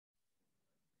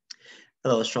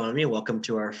Hello, Astronomy. Welcome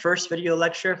to our first video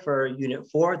lecture for Unit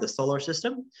 4, the solar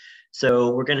system.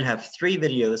 So we're going to have 3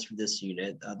 videos for this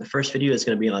unit. The first video is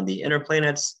going to be on the inner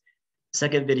planets, the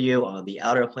second video on the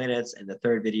outer planets, and the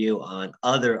third video on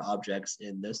other objects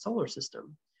in the solar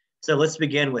system. So let's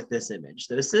begin with this image.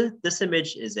 So this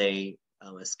image is a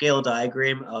scale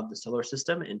diagram of the solar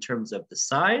system in terms of the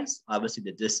size. Obviously,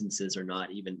 the distances are not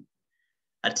even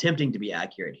attempting to be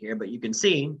accurate here, but you can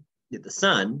see that the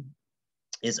sun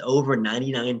is over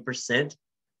 99%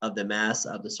 of the mass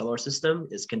of the solar system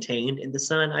is contained in the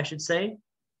sun, I should say.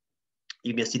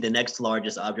 You can see the next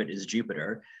largest object is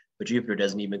Jupiter, but Jupiter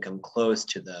doesn't even come close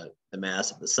to the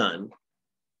mass of the sun.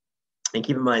 And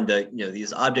keep in mind that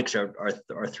these objects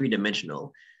are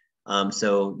three-dimensional.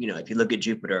 So if you look at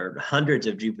Jupiter, hundreds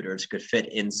of Jupiters could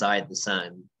fit inside the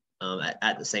sun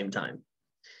at the same time.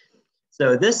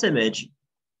 So this image,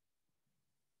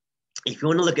 if you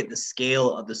want to look at the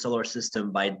scale of the solar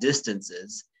system by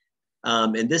distances,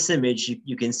 in this image,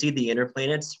 you can see the inner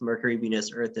planets, Mercury, Venus,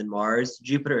 Earth, and Mars.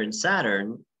 Jupiter and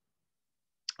Saturn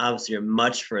obviously are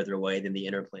much further away than the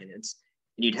inner planets.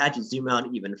 And you'd have to zoom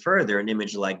out even further, an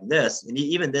image like this, and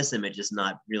even this image is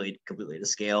not really completely to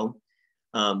scale,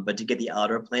 but to get the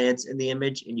outer planets in the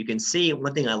image. And you can see,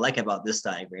 one thing I like about this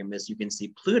diagram is you can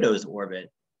see Pluto's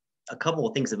orbit. A couple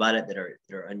of things about it that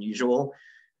are unusual.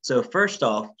 So first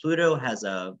off, Pluto has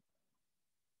an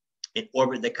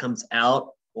orbit that comes out,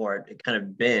 or it kind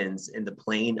of bends in the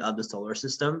plane of the solar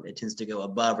system. It tends to go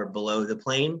above or below the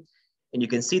plane. And you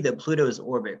can see that Pluto's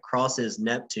orbit crosses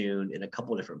Neptune in a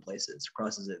couple different places. It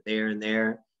crosses it there and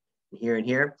there, and here and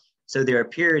here. So there are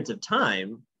periods of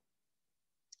time,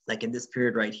 like in this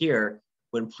period right here,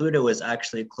 when Pluto is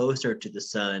actually closer to the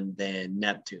sun than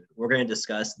Neptune. We're going to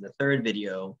discuss in the third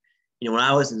video. When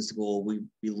I was in school, we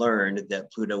learned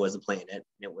that Pluto was a planet.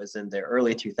 It was in the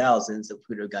early 2000s that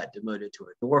Pluto got demoted to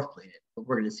a dwarf planet. But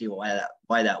we're going to see why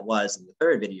that was in the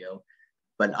third video.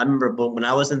 But I remember when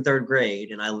I was in third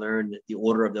grade and I learned the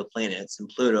order of the planets and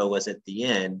Pluto was at the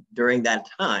end, during that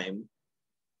time,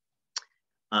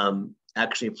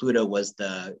 actually Pluto was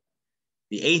the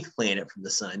 8th planet from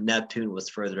the sun. Neptune was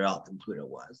further out than Pluto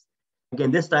was. Again,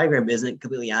 this diagram isn't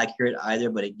completely accurate either,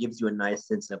 but it gives you a nice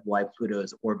sense of why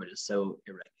Pluto's orbit is so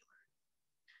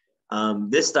irregular.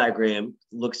 This diagram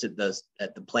looks at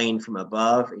the plane from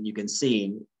above, and you can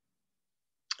see,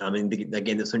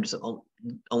 again, this one just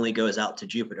only goes out to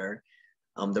Jupiter,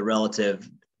 the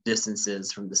relative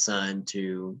distances from the sun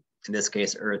to, in this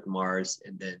case, Earth, Mars,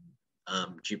 and then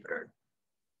Jupiter.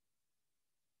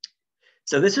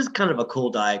 So this is kind of a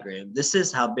cool diagram. This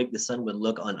is how big the sun would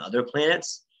look on other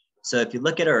planets. So if you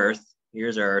look at Earth,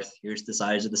 here's the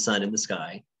size of the sun in the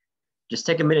sky. Just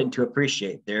take a minute to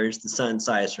appreciate. There's the sun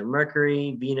size for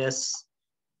Mercury, Venus,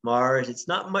 Mars. It's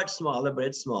not much smaller, but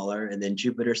it's smaller. And then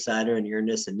Jupiter, Saturn,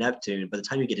 Uranus, and Neptune. By the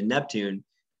time you get to Neptune,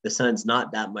 the sun's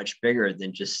not that much bigger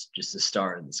than just a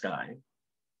star in the sky.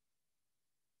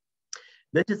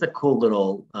 This is a cool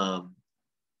little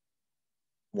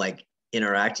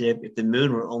interactive. If the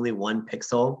moon were only 1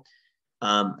 pixel,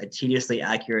 a tediously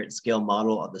accurate scale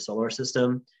model of the solar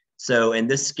system. So in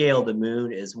this scale, the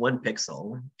moon is 1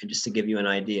 pixel. And just to give you an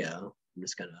idea, I'm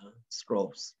just gonna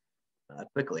scroll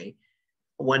quickly.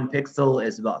 1 pixel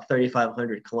is about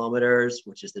 3,500 kilometers,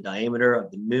 which is the diameter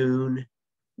of the moon,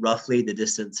 roughly the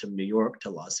distance from New York to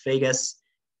Las Vegas.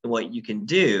 And what you can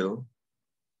do,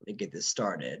 let me get this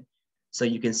started. So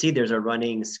you can see there's a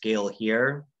running scale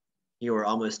here. Here we're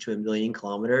almost to 1 million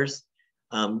kilometers.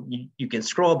 You can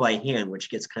scroll by hand, which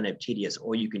gets kind of tedious,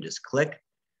 or you can just click.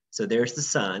 So there's the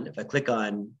sun. If I click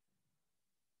on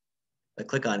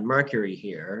Mercury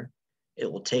here,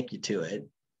 it will take you to it.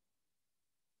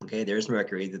 Okay, there's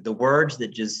Mercury. The words that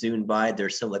just zoomed by,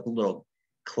 there's some little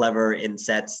clever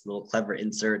insets, little clever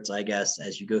inserts, I guess,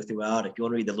 as you go throughout. If you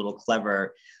want to read the little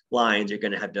clever lines, you're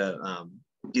going to have to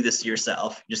do this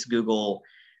yourself. Just Google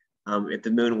if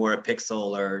the moon were a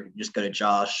pixel, or just go to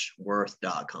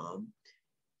joshworth.com.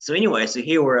 So anyway, so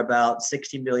here we're about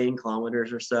 60 million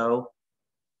kilometers or so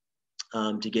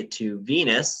to get to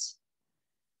Venus.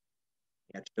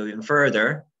 You have to go even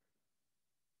further,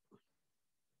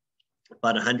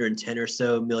 about 110 or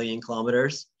so million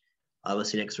kilometers.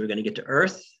 Obviously, next we're going to get to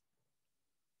Earth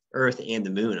and the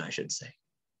moon, I should say.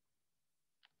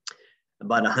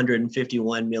 About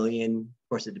 151 million. Of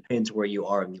course, it depends where you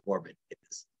are in the orbit.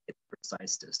 It's a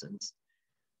precise distance,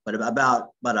 but about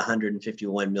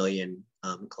 151 million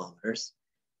kilometers.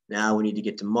 Now we need to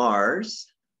get to Mars,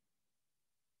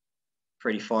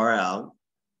 pretty far out,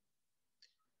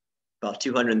 about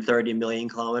 230 million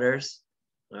kilometers.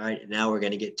 All right, now we're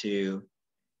going to get to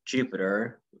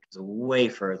Jupiter, which is way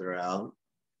further out,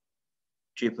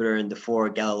 Jupiter and the 4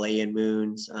 Galilean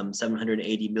moons,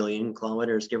 780 million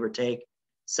kilometers, give or take.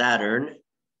 Saturn,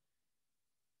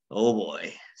 oh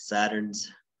boy,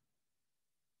 Saturn's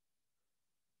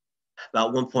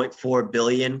about 1.4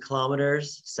 billion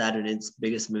kilometers. Saturn is its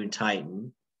biggest moon,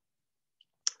 Titan.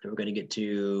 Then we're going to get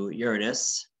to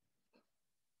Uranus.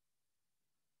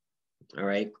 All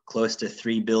right, close to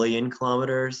 3 billion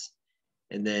kilometers.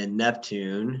 And then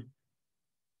Neptune,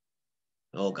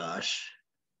 oh gosh,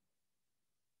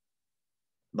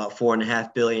 about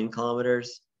 4.5 billion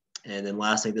kilometers. And then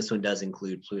lastly, this one does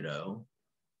include Pluto.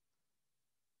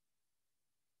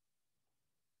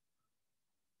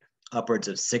 Upwards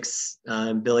of 6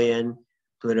 billion.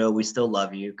 Pluto, we still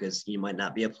love you because you might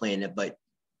not be a planet, but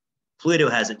Pluto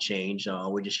hasn't changed.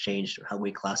 We just changed how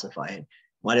we classify it.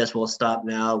 Might as well stop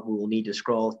now. We will need to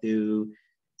scroll through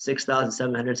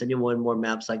 6,771 more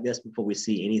maps like this before we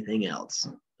see anything else.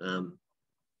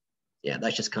 Yeah,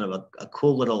 that's just kind of a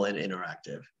cool little and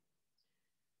interactive.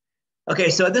 Okay,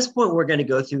 so at this point, we're going to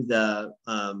go through the,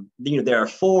 there are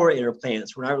 4 inner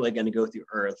planets. We're not really going to go through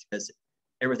Earth because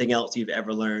everything else you've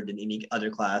ever learned in any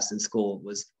other class in school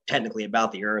was technically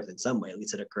about the Earth in some way, at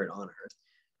least it occurred on Earth.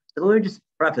 So let me just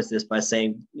preface this by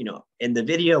saying, in the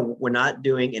video, we're not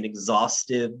doing an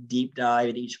exhaustive deep dive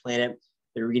at each planet.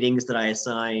 The readings that I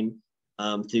assign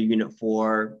through Unit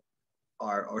 4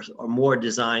 are more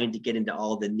designed to get into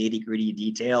all the nitty-gritty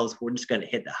details. We're just going to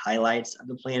hit the highlights of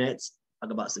the planets,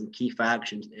 talk about some key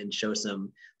facts, and show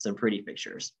some pretty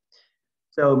pictures.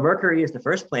 So Mercury is the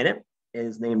first planet. It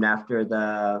is named after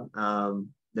the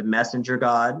messenger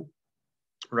god,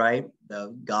 right?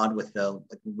 The god with the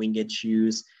winged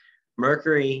shoes.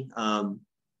 Mercury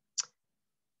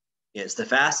is the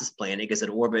fastest planet because it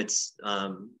orbits,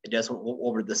 it doesn't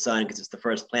orbit the sun because it's the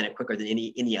first planet quicker than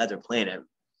any other planet.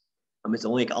 It's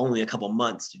only a couple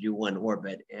months to do one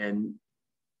orbit. And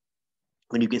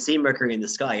when you can see Mercury in the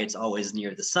sky, it's always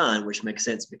near the sun, which makes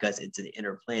sense because it's an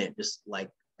inner planet, just like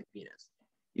Venus.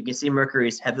 You can see Mercury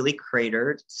is heavily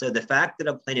cratered. So the fact that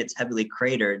a planet's heavily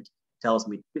cratered tells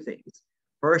me 2 things.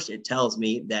 First, it tells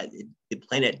me that the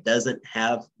planet doesn't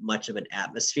have much of an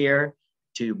atmosphere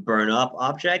to burn up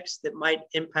objects that might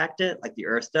impact it, like the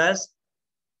Earth does.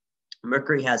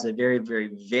 Mercury has a very, very,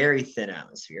 very thin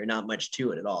atmosphere, not much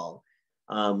to it at all,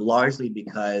 largely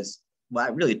because,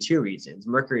 well, really 2 reasons.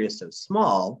 Mercury is so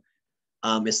small,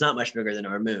 it's not much bigger than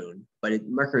our moon, but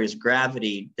Mercury's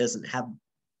gravity doesn't have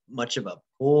much of a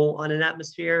pull on an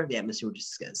atmosphere. The atmosphere would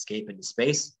just escape into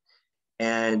space.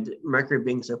 And Mercury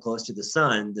being so close to the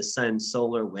sun's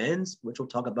solar winds, which we'll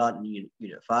talk about in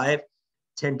Unit 5,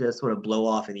 tend to sort of blow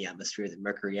off in the atmosphere that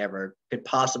Mercury ever could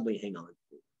possibly hang on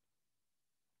to.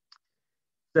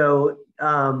 So,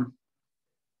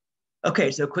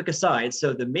 okay, so quick aside.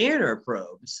 So the Mariner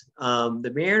probes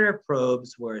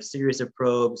were a series of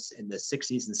probes in the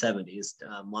 60s and 70s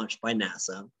launched by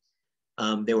NASA.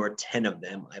 There were 10 of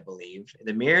them, I believe.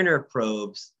 The Mariner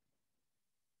probes,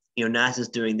 NASA's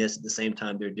doing this at the same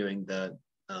time they're doing the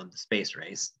space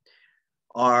race,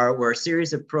 were a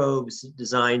series of probes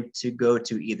designed to go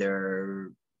to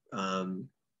either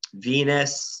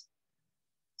Venus.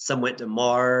 Some went to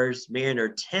Mars. Mariner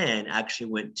 10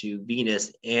 actually went to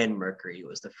Venus and Mercury. It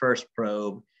was the first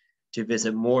probe to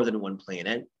visit more than one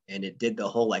planet. And it did the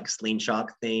whole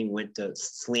slingshot thing, went to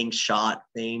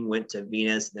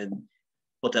Venus, then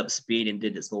built up speed and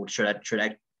did this little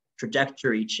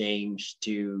trajectory change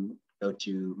to go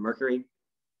to Mercury.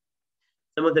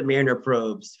 Some of the Mariner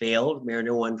probes failed.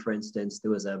 Mariner 1, for instance,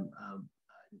 there was an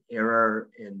error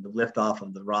in the liftoff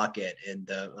of the rocket, and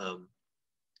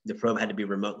the probe had to be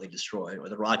remotely destroyed, or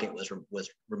the rocket was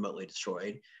remotely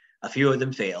destroyed. A few of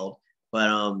them failed, but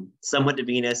some went to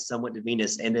Venus,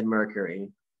 and then Mercury. I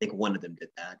think one of them did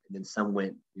that, and then some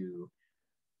went to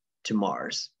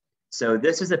Mars. So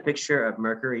this is a picture of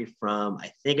Mercury from,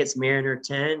 I think it's Mariner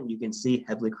 10. You can see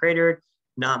heavily cratered,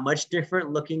 not much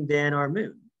different looking than our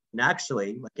moon. And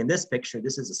actually, like in this picture,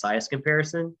 this is a size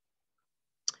comparison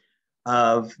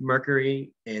of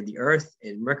Mercury and the Earth,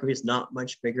 and Mercury is not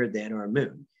much bigger than our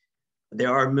moon.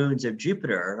 There are moons of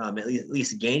Jupiter, at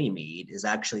least Ganymede is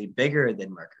actually bigger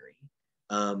than Mercury.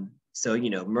 So,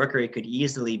 Mercury could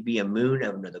easily be a moon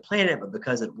of another planet, but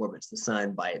because it orbits the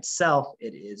sun by itself,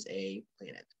 it is a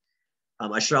planet.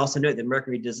 I should also note that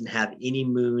Mercury doesn't have any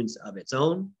moons of its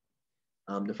own.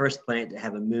 The first planet to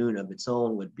have a moon of its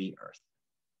own would be Earth.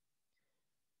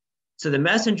 So the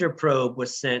Messenger probe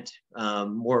was sent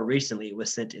more recently. It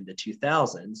was sent in the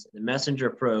 2000s. The Messenger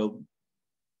probe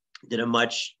did a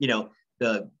much,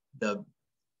 the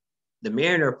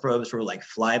Mariner probes were like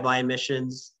flyby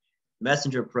missions.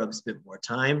 Messenger probe spent more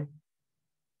time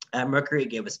at Mercury. It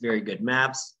gave us very good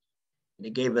maps. And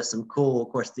it gave us some cool, of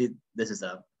course, this is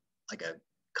like a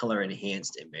color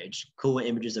enhanced image, cool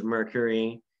images of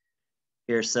Mercury.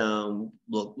 Here's some,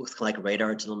 looks like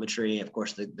radar telemetry. Of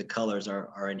course, the colors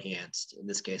are enhanced. In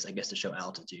this case, I guess to show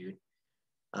altitude.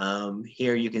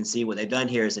 Here you can see what they've done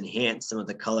here is enhance some of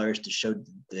the colors to show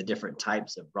the different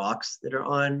types of rocks that are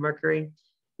on Mercury.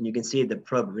 And you can see the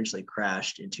probe eventually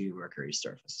crashed into Mercury's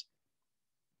surface.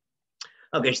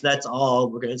 Okay, so that's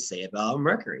all we're going to say about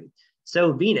Mercury.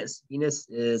 So Venus. Venus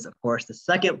is, of course, the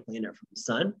second planet from the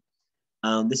sun.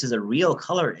 This is a real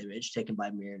color image taken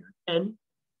by Mariner 10.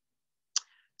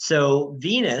 So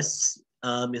Venus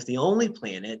is the only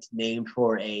planet named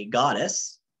for a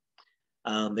goddess,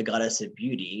 the goddess of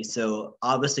beauty. So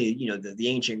obviously, the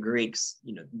ancient Greeks,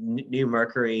 knew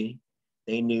Mercury.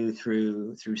 They knew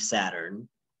through Saturn.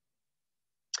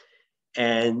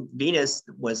 And Venus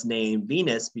was named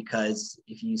Venus because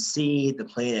if you see the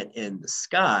planet in the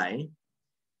sky,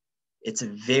 it's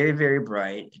very, very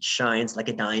bright. It shines like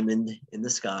a diamond in the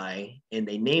sky. And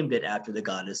they named it after the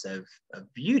goddess of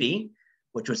beauty,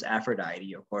 which was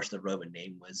Aphrodite. Of course, the Roman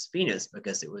name was Venus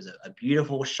because it was a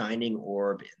beautiful shining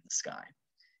orb in the sky.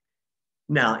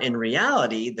 Now, in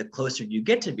reality, the closer you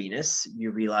get to Venus,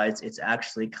 you realize it's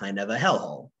actually kind of a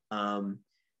hellhole.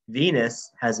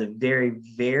 Venus has a very,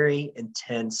 very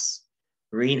intense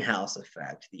greenhouse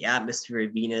effect. The atmosphere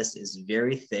of Venus is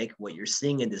very thick. What you're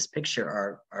seeing in this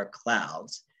picture are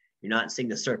clouds. You're not seeing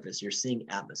the surface, you're seeing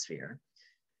atmosphere.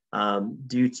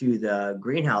 Due to the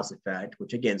greenhouse effect,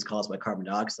 which again is caused by carbon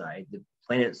dioxide, the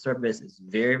planet's surface is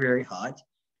very, very hot.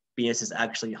 Venus is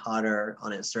actually hotter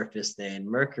on its surface than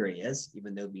Mercury is,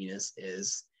 even though Venus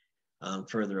is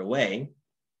further away.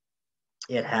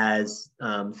 It has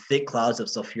thick clouds of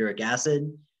sulfuric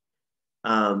acid.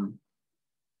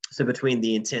 So between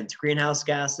the intense greenhouse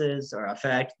gases or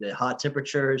effect, the hot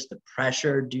temperatures, the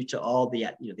pressure due to all the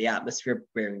atmosphere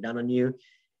bearing down on you,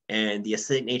 and the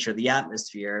acidic nature of the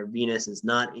atmosphere, Venus is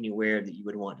not anywhere that you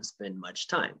would want to spend much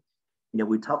time.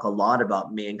 We talk a lot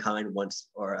about mankind once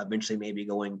or eventually maybe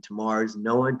going to Mars.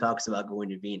 No one talks about going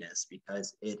to Venus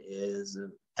because it is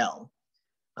hell.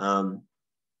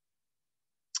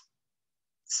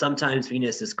 Sometimes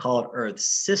Venus is called Earth's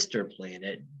sister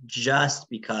planet just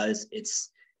because it's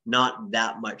not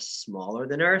that much smaller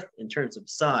than Earth. In terms of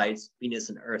size, Venus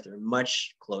and Earth are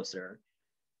much closer.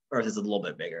 Earth is a little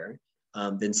bit bigger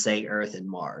than, say, Earth and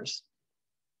Mars.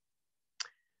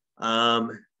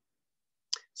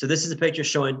 So this is a picture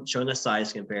showing a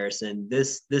size comparison.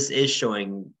 This is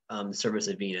showing the surface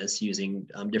of Venus using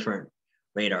different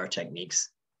radar techniques.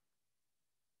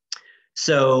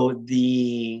 So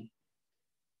the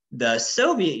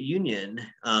Soviet Union,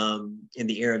 in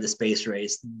the era of the space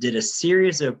race, did a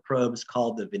series of probes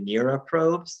called the Venera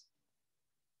probes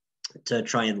to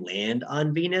try and land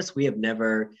on Venus. We have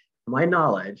never, to my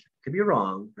knowledge, could be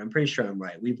wrong, but I'm pretty sure I'm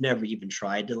right. We've never even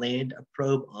tried to land a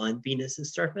probe on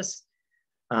Venus's surface.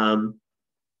 The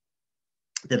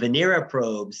Venera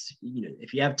probes,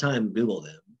 if you have time, Google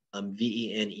them,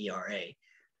 Venera,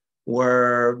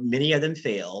 many of them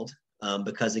failed.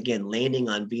 Because again, landing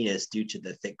on Venus due to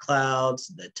the thick clouds,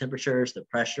 the temperatures, the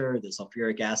pressure, the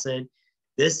sulfuric acid.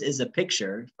 This is a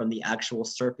picture from the actual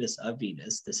surface of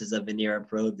Venus. This is a Venera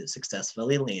probe that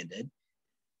successfully landed.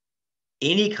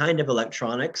 Any kind of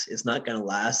electronics is not going to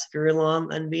last very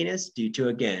long on Venus due to,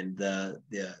 again, the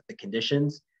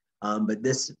conditions. But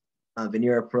this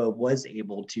Venera probe was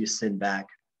able to send back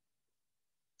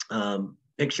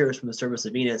pictures from the surface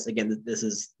of Venus. Again, this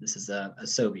is a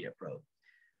Soviet probe.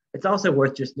 It's also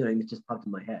worth just knowing, it just popped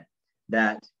in my head,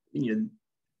 that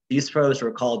these probes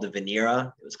were called the Venera.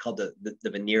 It was called the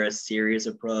Venera series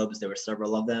of probes. There were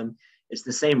several of them. It's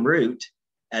the same root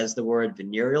as the word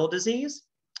venereal disease,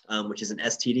 which is an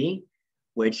STD,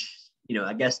 which,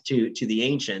 I guess to the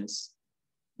ancients,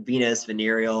 Venus,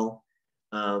 venereal,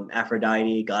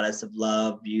 Aphrodite, goddess of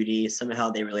love, beauty, somehow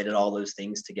they related all those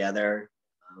things together.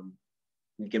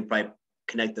 You can probably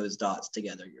connect those dots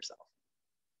together yourself.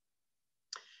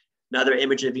 Another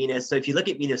image of Venus. So if you look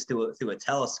at Venus through a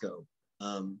telescope,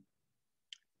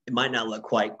 it might not look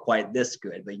quite this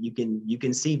good, but you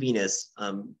can see Venus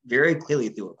very clearly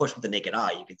through. Of course, with the naked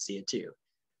eye, you can see it too.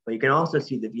 But you can also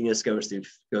see that Venus goes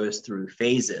through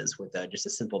phases with just a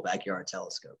simple backyard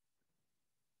telescope.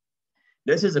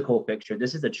 This is a cool picture.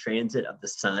 This is a transit of the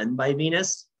sun by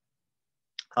Venus.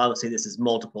 Obviously, this is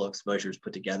multiple exposures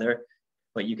put together,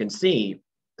 but you can see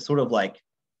sort of like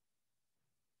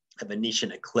a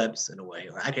Venetian eclipse in a way,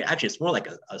 or actually it's more like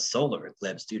a solar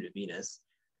eclipse due to Venus.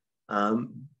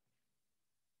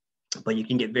 But you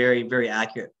can get very, very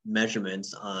accurate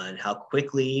measurements on how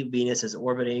quickly Venus is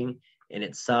orbiting and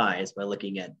its size by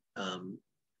looking at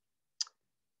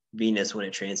Venus when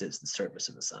it transits the surface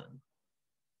of the sun.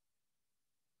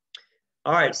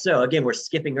 All right, so again, we're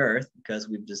skipping Earth because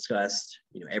we've discussed,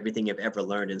 everything you've ever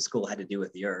learned in school had to do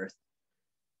with the Earth.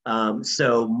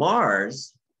 So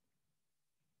Mars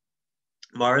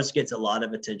gets a lot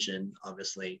of attention,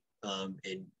 obviously,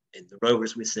 in the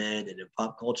rovers we send and in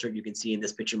pop culture. You can see in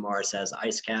this picture, Mars has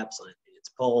ice caps on its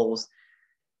poles.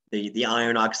 The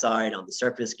iron oxide on the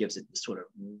surface gives it this sort of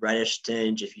reddish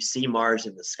tinge. If you see Mars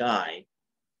in the sky,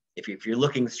 if you're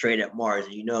looking straight at Mars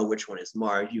and you know which one is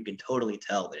Mars, you can totally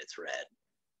tell that it's red.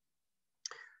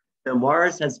 So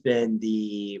Mars has been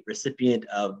the recipient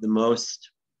of the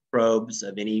most probes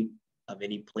of any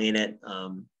planet,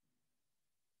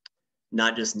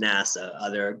 not just NASA,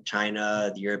 other China,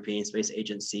 the European Space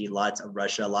Agency, lots of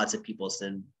Russia, lots of people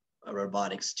send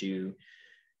robotics to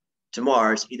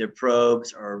Mars, either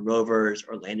probes or rovers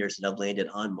or landers that have landed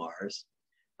on Mars.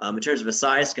 In terms of a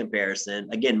size comparison,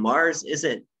 again, Mars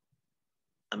isn't,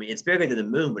 it's bigger than the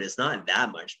moon, but it's not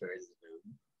that much bigger than the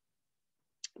moon.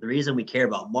 The reason we care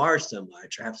about Mars so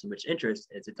much or have so much interest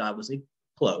is it's obviously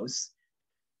close.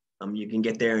 You can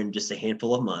get there in just a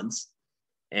handful of months.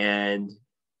 And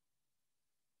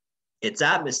its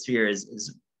atmosphere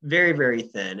is very, very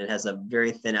thin. It has a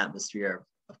very thin atmosphere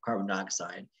of carbon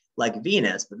dioxide, like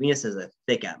Venus, but Venus has a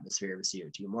thick atmosphere of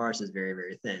CO2. Mars is very,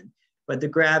 very thin. But the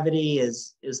gravity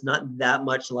is not that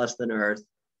much less than Earth.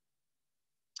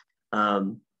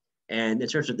 And in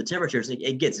terms of the temperatures,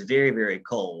 it gets very, very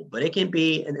cold, but it can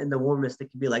be, in the warmest,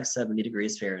 it can be like 70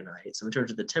 degrees Fahrenheit. So in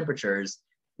terms of the temperatures,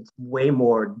 it's way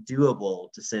more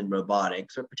doable to send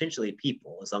robotics or potentially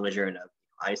people, as long as you're in an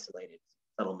isolated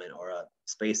settlement or a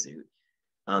spacesuit,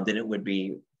 than it would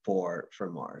be for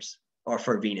Mars, or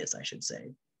for Venus, I should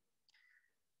say.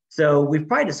 So we've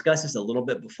probably discussed this a little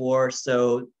bit before.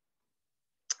 So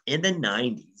in the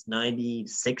 90s,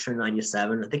 96 or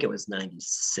 97, I think it was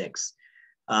 96,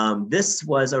 this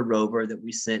was a rover that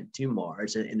we sent to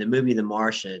Mars. In the movie The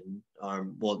Martian,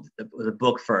 well, it was a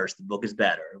book first. The book is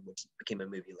better, which became a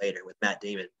movie later with Matt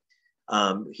Damon.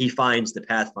 He finds the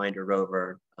Pathfinder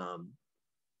rover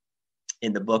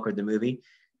in the book or the movie.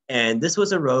 And this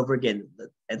was a rover, again,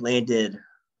 it landed,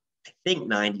 I think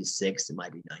 96, it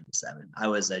might be 97. I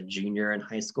was a junior in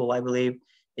high school, I believe.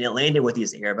 And it landed with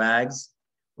these airbags,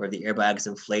 where the airbags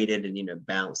inflated and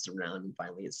bounced around, and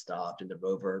finally it stopped and the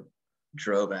rover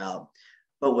drove out.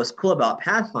 But what's cool about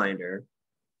Pathfinder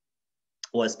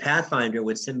was Pathfinder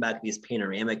would send back these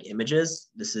panoramic images.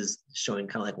 This is showing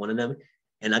kind of like one of them.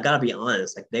 And I gotta be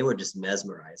honest, like they were just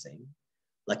mesmerizing.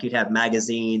 Like you'd have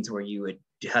magazines where you would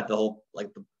have the whole, like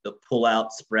the pull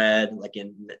out spread, like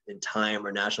in Time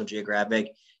or National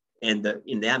Geographic, and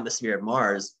in the atmosphere of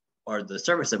Mars or the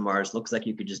surface of Mars looks like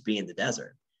you could just be in the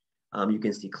desert. You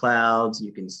can see clouds,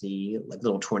 you can see like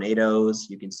little tornadoes,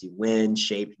 you can see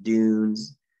wind-shaped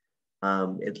dunes.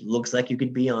 It looks like you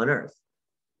could be on Earth.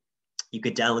 You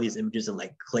could download these images and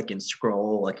like click and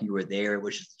scroll like you were there,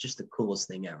 which is just the coolest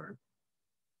thing ever.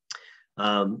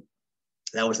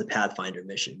 That was the Pathfinder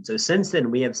mission. So since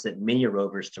then, we have sent many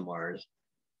rovers to Mars.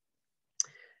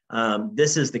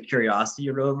 This is the Curiosity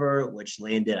rover, which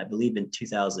landed, I believe, in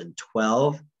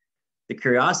 2012. The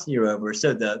Curiosity rover,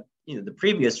 so the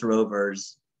previous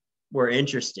rovers were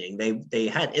interesting. They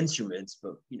had instruments,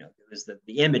 but it was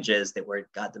the images that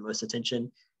got the most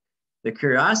attention. The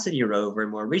Curiosity rover,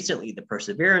 more recently the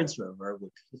Perseverance rover,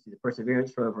 which the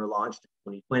Perseverance rover launched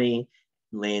in 2020,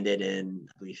 landed in,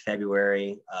 I believe,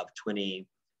 February of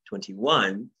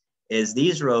 2021. Is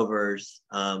these rovers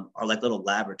are like little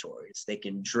laboratories. They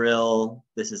can drill.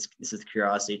 This is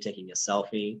Curiosity taking a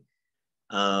selfie.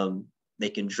 They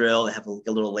can drill. They have a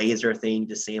little laser thing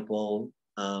to sample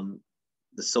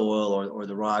the soil or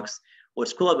the rocks.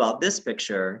 What's cool about this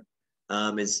picture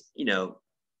is,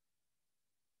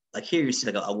 like here you see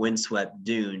like a windswept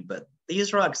dune, but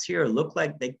these rocks here look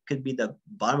like they could be the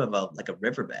bottom of a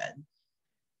riverbed.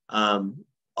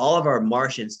 All of our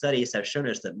Martian studies have shown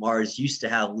us that Mars used to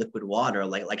have liquid water,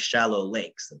 like shallow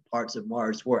lakes. And parts of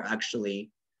Mars were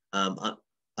actually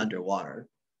underwater.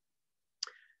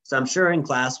 So I'm sure in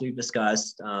class we've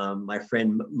discussed my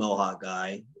friend Mohawk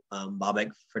guy,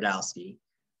 Bobek Ferdowsi,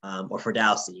 or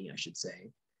Ferdowsi, I should say.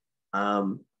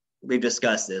 We've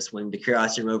discussed this. When the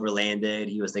Curiosity rover landed,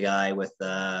 he was the guy with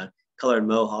the colored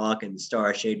mohawk and the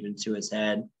star shaded into his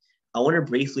head. I want to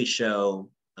briefly show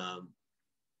a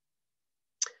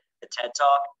TED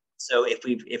Talk. So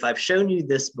if I've shown you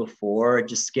this before,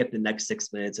 just skip the next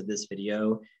 6 minutes of this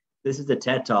video. This is the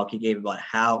TED Talk he gave about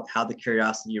how the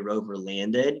Curiosity rover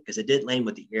landed, because it didn't land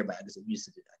with the airbags. It used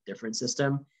a different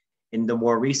system. And the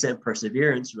more recent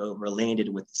Perseverance rover landed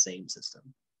with the same system.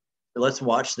 But let's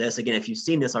watch this. Again, if you've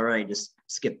seen this already, just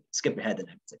skip ahead the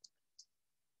next 6.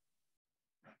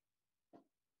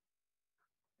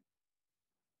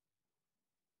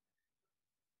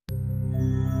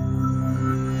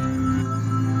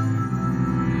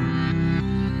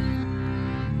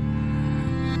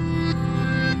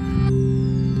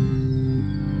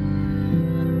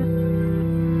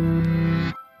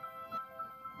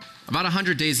 About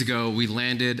 100 days ago, we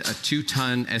landed a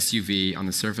 2-ton SUV on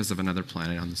the surface of another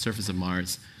planet, on the surface of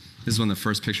Mars. This is one of the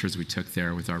first pictures we took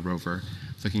there with our rover,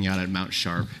 looking out at Mount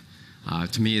Sharp.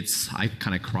 To me, I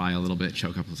kind of cry a little bit,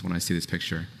 choke up when I see this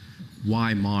picture.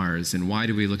 Why Mars, and why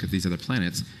do we look at these other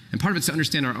planets? And part of it's to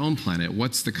understand our own planet.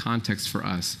 What's the context for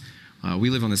us? We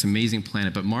live on this amazing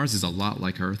planet, but Mars is a lot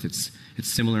like Earth. It's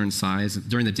similar in size.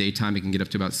 During the daytime, it can get up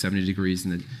to about 70 degrees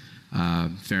in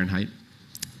the Fahrenheit.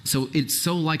 So it's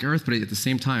so like Earth, but at the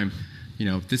same time,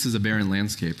 this is a barren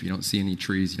landscape. You don't see any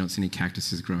trees, you don't see any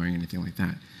cactuses growing, anything like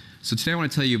that. So today I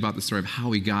want to tell you about the story of how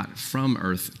we got from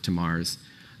Earth to Mars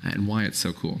and why it's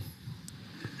so cool.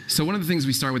 So one of the things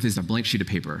we start with is a blank sheet of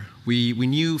paper. We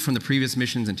knew from the previous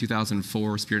missions in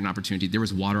 2004, Spirit and Opportunity, there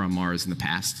was water on Mars in the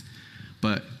past.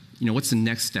 But what's the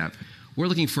next step? We're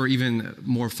looking for even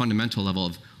more fundamental level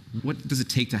of what does it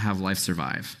take to have life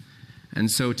survive? And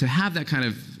so to have that kind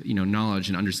of knowledge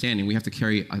and understanding, we have to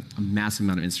carry a massive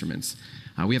amount of instruments.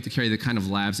 We have to carry the kind of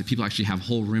labs that people actually have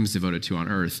whole rooms devoted to on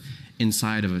Earth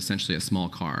inside of essentially a small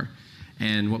car.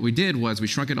 And what we did was we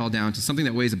shrunk it all down to something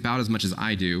that weighs about as much as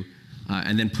I do,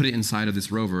 and then put it inside of this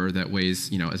rover that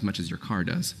weighs as much as your car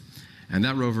does. And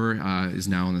that rover is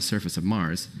now on the surface of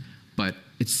Mars. But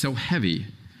it's so heavy,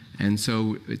 and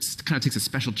so it kind of takes a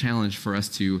special challenge for us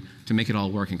to make it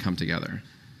all work and come together.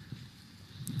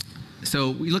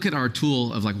 So we look at our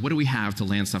tool of what do we have to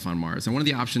land stuff on Mars? And one of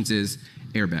the options is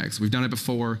airbags. We've done it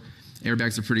before.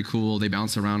 Airbags are pretty cool. They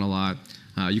bounce around a lot.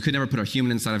 You could never put a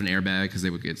human inside of an airbag because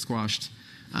they would get squashed.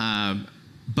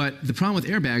 But the problem with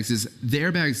airbags is the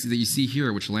airbags that you see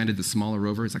here, which landed the smaller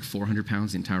rover, it's like 400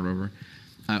 pounds, the entire rover,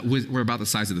 were about the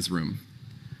size of this room.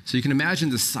 So you can imagine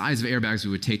the size of airbags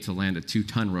we would take to land a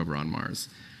 2-ton rover on Mars.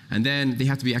 And then they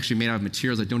have to be actually made out of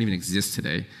materials that don't even exist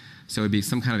today. So it would be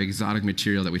some kind of exotic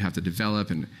material that we'd have to develop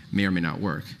and may or may not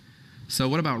work. So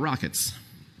what about rockets?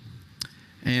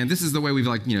 And this is the way we've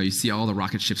you see all the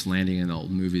rocket ships landing in the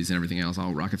old movies and everything else,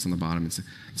 all rockets on the bottom.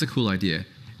 It's a cool idea.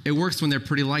 It works when they're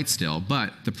pretty light still,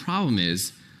 but the problem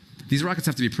is these rockets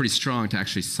have to be pretty strong to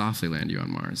actually softly land you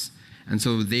on Mars. And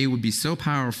so they would be so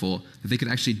powerful that they could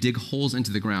actually dig holes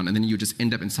into the ground, and then you would just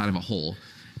end up inside of a hole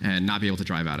and not be able to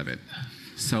drive out of it.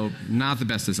 So not the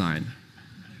best design.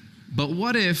 But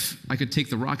what if I could take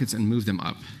the rockets and move them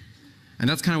up? And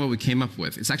that's kind of what we came up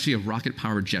with. It's actually a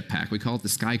rocket-powered jetpack. We call it the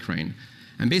Sky Crane.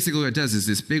 And basically what it does is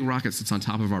this big rocket sits on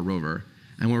top of our rover,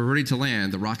 and when we're ready to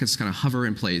land, the rockets kind of hover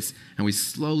in place, and we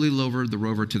slowly lower the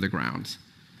rover to the ground.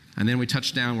 And then we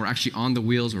touch down, we're actually on the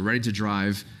wheels, we're ready to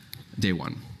drive day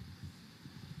one.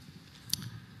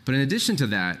 But in addition to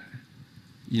that,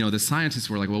 the scientists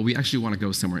were like, well, we actually want to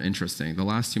go somewhere interesting. The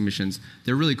last 2 missions,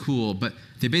 they're really cool, but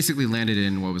they basically landed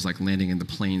in what was like landing in the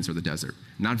plains or the desert.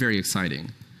 Not very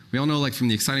exciting. We all know from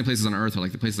the exciting places on Earth are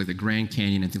the places like the Grand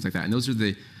Canyon and things like that. And those are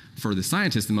for the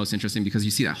scientists, the most interesting because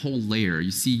you see that whole layer.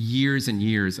 You see years and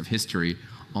years of history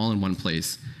all in one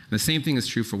place. And the same thing is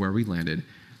true for where we landed.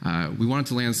 We wanted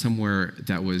to land somewhere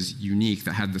that was unique,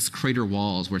 that had this crater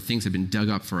walls where things had been dug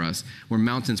up for us, where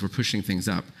mountains were pushing things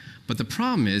up. But the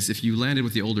problem is, if you landed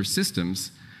with the older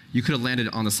systems, you could have landed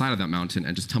on the side of that mountain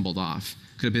and just tumbled off.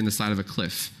 Could have been the side of a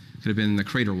cliff, could have been the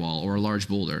crater wall or a large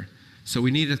boulder. So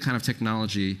we needed a kind of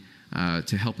technology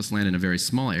to help us land in a very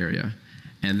small area.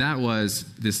 And that was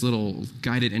this little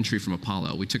guided entry from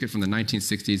Apollo. We took it from the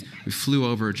 1960s. We flew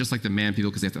over just like the manned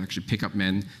people because they have to actually pick up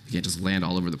men. They can't just land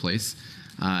all over the place.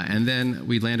 And then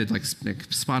we landed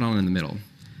spot on in the middle.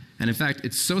 And in fact,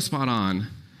 it's so spot on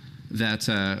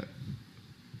that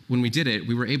when we did it,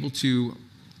 we were able to,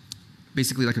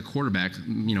 basically like a quarterback,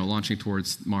 launching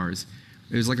towards Mars.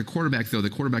 It was like a quarterback, though. The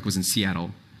quarterback was in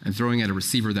Seattle and throwing at a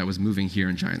receiver that was moving here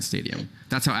in Giant Stadium.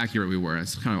 That's how accurate we were.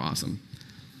 It's kind of awesome.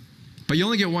 But you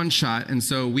only get one shot, and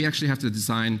so we actually have to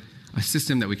design a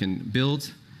system that we can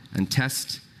build and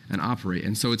test and operate.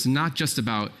 And so it's not just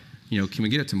about, can we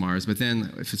get it to Mars, but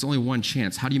then if it's only one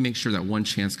chance, how do you make sure that one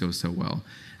chance goes so well?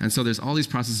 And so there's all these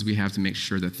processes we have to make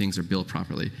sure that things are built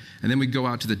properly. And then we go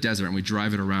out to the desert and we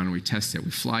drive it around and we test it.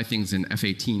 We fly things in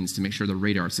F-18s to make sure the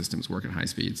radar systems work at high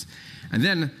speeds. And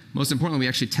then, most importantly, we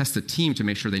actually test the team to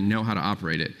make sure they know how to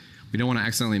operate it. We don't want to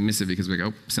accidentally miss it because we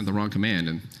go, sent the wrong command,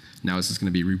 and now it's just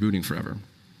going to be rebooting forever.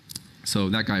 So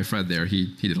that guy, Fred, there,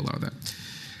 he did a lot of that.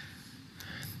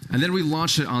 And then we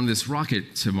launched it on this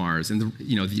rocket to Mars. And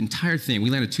the entire thing, we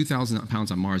landed 2,000 pounds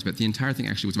on Mars, but the entire thing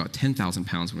actually was about 10,000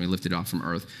 pounds when we lifted off from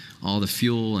Earth. All the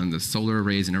fuel and the solar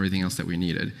arrays and everything else that we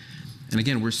needed. And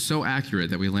again, we're so accurate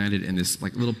that we landed in this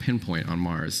little pinpoint on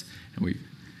Mars. And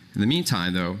in the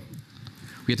meantime, though,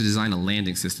 we had to design a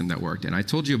landing system that worked. And I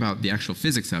told you about the actual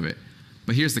physics of it.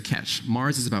 But here's the catch.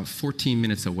 Mars is about 14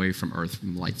 minutes away from Earth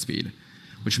from light speed,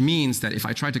 which means that if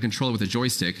I tried to control it with a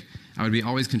joystick, I would be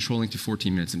always controlling to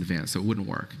 14 minutes in advance, so it wouldn't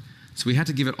work. So we had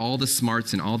to give it all the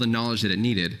smarts and all the knowledge that it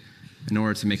needed in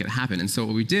order to make it happen. And so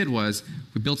what we did was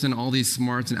we built in all these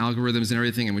smarts and algorithms and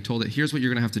everything, and we told it, here's what you're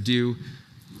going to have to do.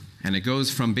 And it goes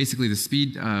from basically the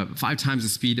speed, 5 times the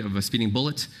speed of a speeding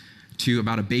bullet to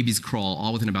about a baby's crawl,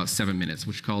 all within about 7 minutes,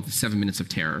 which is called the 7 minutes of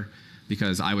terror,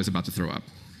 because I was about to throw up.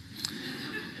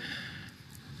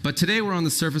 But today we're on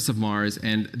the surface of Mars,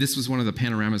 and this was one of the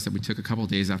panoramas that we took a couple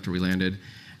days after we landed.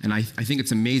 And I think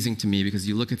it's amazing to me because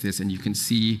you look at this and you can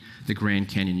see the Grand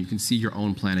Canyon, you can see your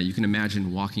own planet, you can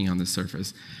imagine walking on the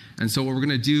surface. And so what we're going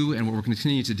to do and what we're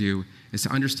continuing to do is to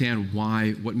understand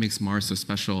what makes Mars so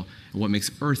special and what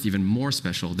makes Earth even more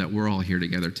special that we're all here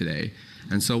together today.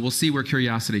 And so we'll see where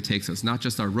curiosity takes us, not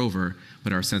just our rover,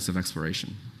 but our sense of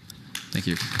exploration. Thank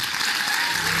you.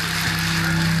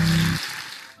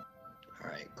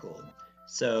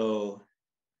 So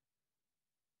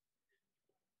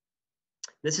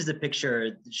this is a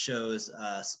picture that shows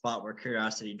a spot where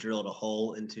Curiosity drilled a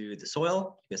hole into the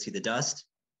soil. You can see the dust.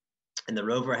 And the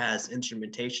rover has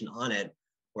instrumentation on it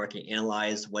where it can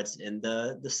analyze what's in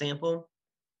the sample.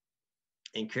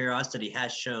 And Curiosity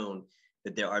has shown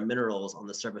that there are minerals on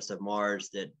the surface of Mars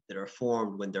that are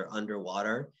formed when they're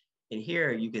underwater. And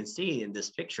here you can see in this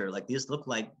picture, like these look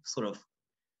like sort of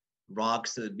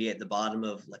rocks that would be at the bottom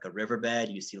of like a riverbed.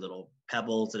 You see little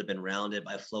pebbles that have been rounded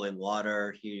by flowing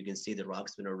water. Here you can see the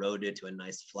rock's been eroded to a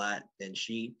nice flat thin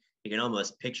sheet. You can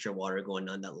almost picture water going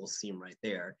down that little seam right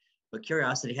there. But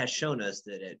Curiosity has shown us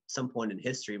that at some point in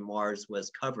history, Mars was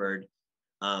covered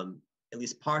at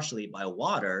least partially by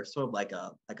water, sort of like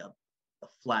a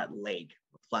flat lake,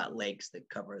 flat lakes that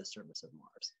cover the surface of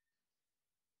Mars.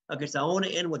 Okay, so I want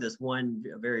to end with this one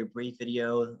very brief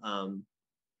video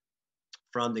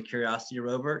from the Curiosity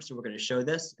rover. So we're going to show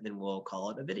this and then we'll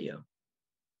call it a video.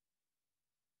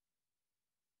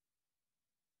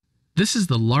 This is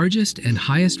the largest and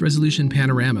highest resolution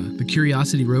panorama the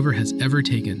Curiosity rover has ever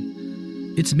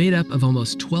taken. It's made up of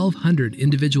almost 1,200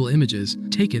 individual images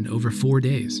taken over 4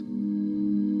 days.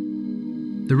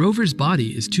 The rover's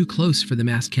body is too close for the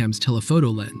Mastcam's telephoto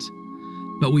lens,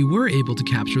 but we were able to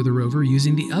capture the rover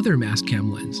using the other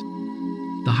Mastcam lens.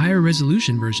 The higher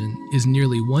resolution version is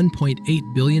nearly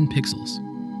 1.8 billion pixels.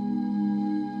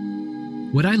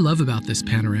 What I love about this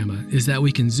panorama is that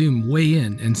we can zoom way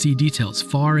in and see details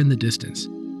far in the distance.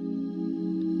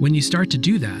 When you start to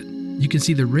do that, you can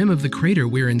see the rim of the crater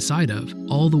we're inside of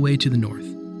all the way to the north.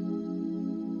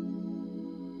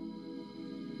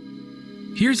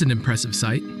 Here's an impressive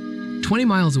sight. 20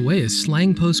 miles away is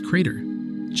Slang Post Crater,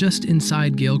 just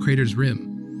inside Gale Crater's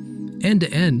rim. End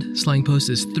to end, Slang Post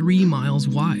is 3 miles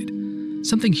wide.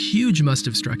 Something huge must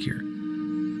have struck here.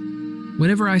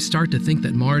 Whenever I start to think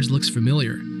that Mars looks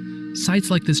familiar, sites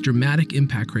like this dramatic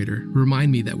impact crater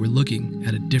remind me that we're looking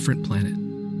at a different planet.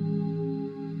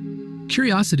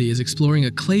 Curiosity is exploring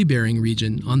a clay-bearing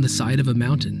region on the side of a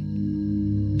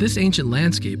mountain. This ancient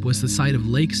landscape was the site of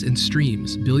lakes and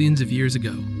streams billions of years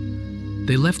ago.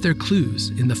 They left their clues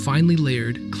in the finely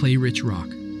layered, clay-rich rock.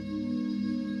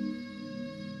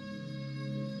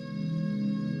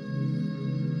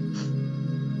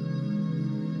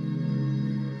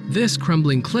 This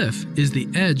crumbling cliff is the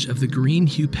edge of the Green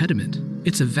Hue Pediment.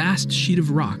 It's a vast sheet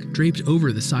of rock draped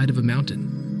over the side of a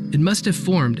mountain. It must have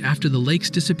formed after the lakes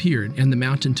disappeared and the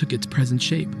mountain took its present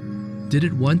shape. Did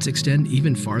it once extend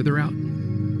even farther out?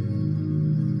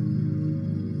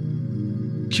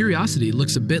 Curiosity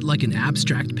looks a bit like an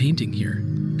abstract painting here.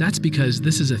 That's because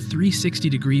this is a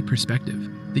 360-degree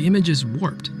perspective. The image is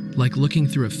warped, like looking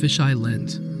through a fisheye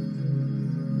lens.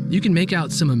 You can make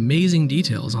out some amazing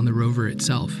details on the rover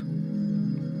itself.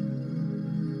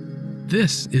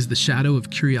 This is the shadow of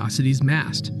Curiosity's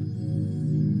mast.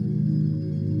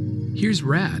 Here's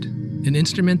RAD, an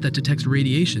instrument that detects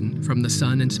radiation from the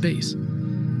sun and space.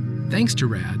 Thanks to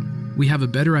RAD, we have a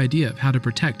better idea of how to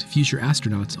protect future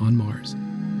astronauts on Mars.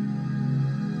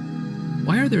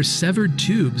 Why are there severed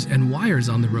tubes and wires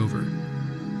on the rover?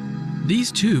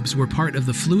 These tubes were part of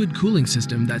the fluid cooling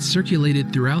system that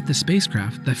circulated throughout the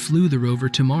spacecraft that flew the rover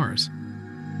to Mars.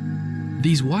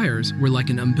 These wires were like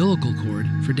an umbilical cord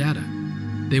for data.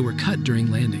 They were cut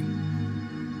during landing.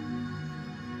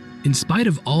 In spite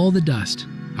of all the dust,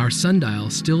 our sundial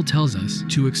still tells us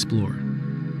to explore.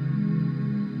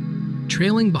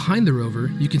 Trailing behind the rover,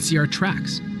 you can see our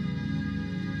tracks,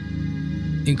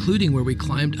 including where we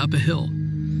climbed up a hill.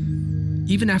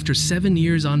 Even after 7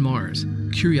 years on Mars,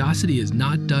 Curiosity is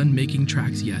not done making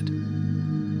tracks yet.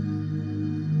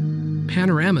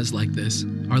 Panoramas like this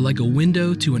are like a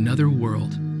window to another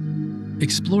world.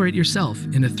 Explore it yourself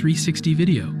in a 360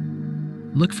 video.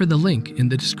 Look for the link in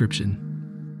the description.